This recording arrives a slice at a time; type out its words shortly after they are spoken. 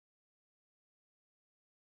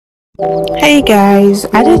Hey guys,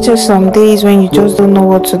 I did just some days when you just don't know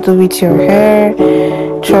what to do with your hair.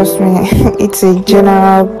 Trust me, it's a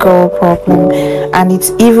general girl problem, and it's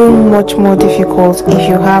even much more difficult if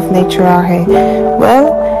you have natural hair.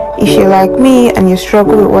 Well, if you're like me and you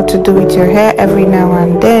struggle with what to do with your hair every now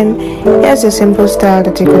and then, here's a simple style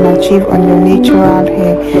that you can achieve on your natural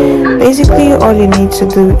hair. Basically, all you need to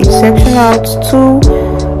do is section out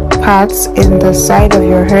two parts in the side of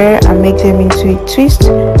your hair and make them into a twist.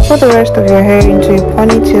 Put the rest of your hair into a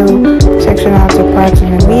ponytail, section out the part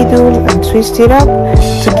in the middle and twist it up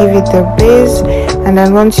to give it the base. And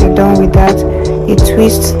then once you're done with that, you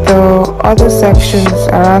twist the other sections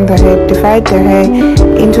around the head, divide the hair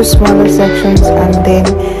into smaller sections and then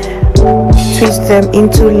twist them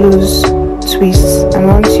into loose twists. And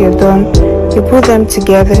once you're done, you put them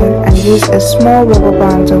together and use a small rubber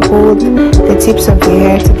band to hold the tips of the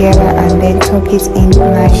hair together and then tuck it in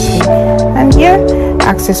nicely. And yeah,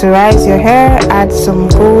 accessorize your hair, add some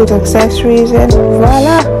gold accessories, and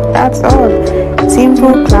voila, that's all.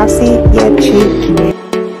 Simple, classy, yet cheap.